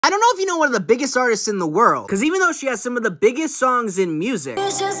I don't know if you know one of the biggest artists in the world, because even though she has some of the biggest songs in music,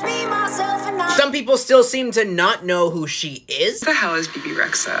 some people still seem to not know who she is. What the hell is Bebe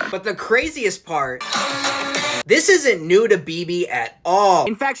Rexha? But the craziest part, this isn't new to Bebe at all.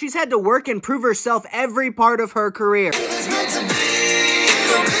 In fact, she's had to work and prove herself every part of her career.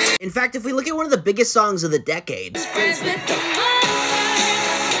 In fact, if we look at one of the biggest songs of the decade,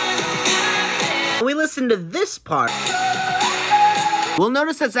 we listen to this part, we'll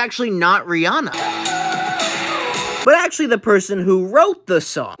notice that's actually not Rihanna, but actually the person who wrote the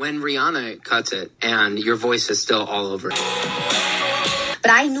song. When Rihanna cuts it and your voice is still all over it. But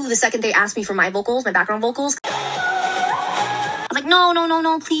I knew the second they asked me for my vocals, my background vocals, I was like,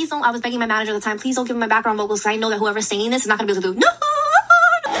 no, please don't. I was begging my manager at the time, please don't give me my background vocals because I know that whoever's singing this is not going to be able to do, no.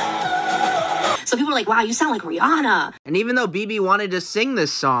 So people were like, wow, you sound like Rihanna. And even though Bebe wanted to sing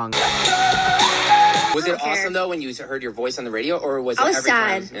this song, was it awesome though when you heard your voice on the radio, or was it every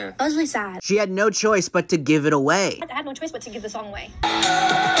sad. time? Yeah. I was really sad. she had no choice but to give it away. I had no choice but to give the song away.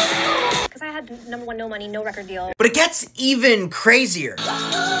 Because I had #1 no money, no record deal. But it gets even crazier,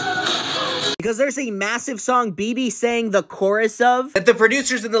 because there's a massive song Bebe sang the chorus of that the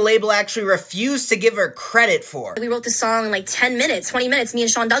producers of the label actually refused to give her credit for. We wrote this song in like 10 minutes, 20 minutes, me and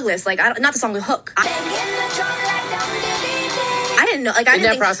Sean Douglas. Like, not the song, the hook. I didn't know, like, I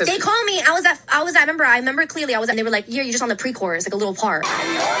didn't think, they called me, I remember clearly, and they were like, yeah, you're just on the pre-chorus, like a little part.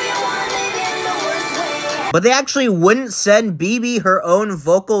 But they actually wouldn't send Bebe her own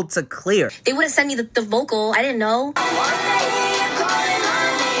vocal to clear. They wouldn't send me the vocal, I didn't know.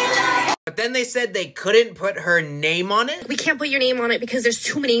 But then they said they couldn't put her name on it. We can't put your name on it because there's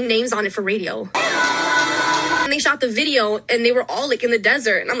too many names on it for radio. And they shot the video and they were all like in the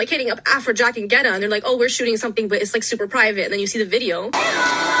desert, and I'm like hitting up Afrojack and Guetta, and they're like, oh, we're shooting something, but it's like super private, and then you see the video.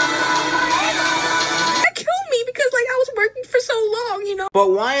 That killed me because like I was working for so long, you know?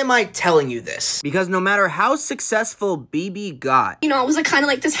 But why am I telling you this? Because no matter how successful Bebe got, You know, I was like kind of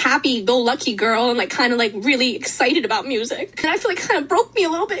like this happy-go-lucky girl and like kind of like really excited about music. And I feel like it kind of broke me a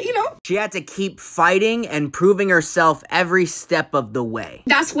little bit, you know? she had to keep fighting and proving herself every step of the way.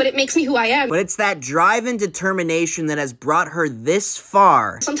 That's what it makes me who I am. But it's that drive and determination that has brought her this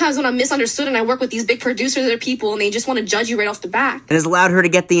far Sometimes when I'm misunderstood and I work with these big producers or people and they just want to judge you right off the bat. and has allowed her to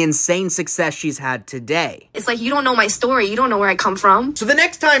get the insane success she's had today. It's like, you don't know my story. You don't know where I come from. So the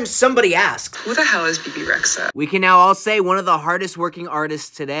next time somebody asks, Who the hell is Bebe Rexha? we can now all say one of the hardest working artists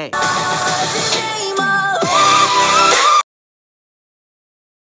today.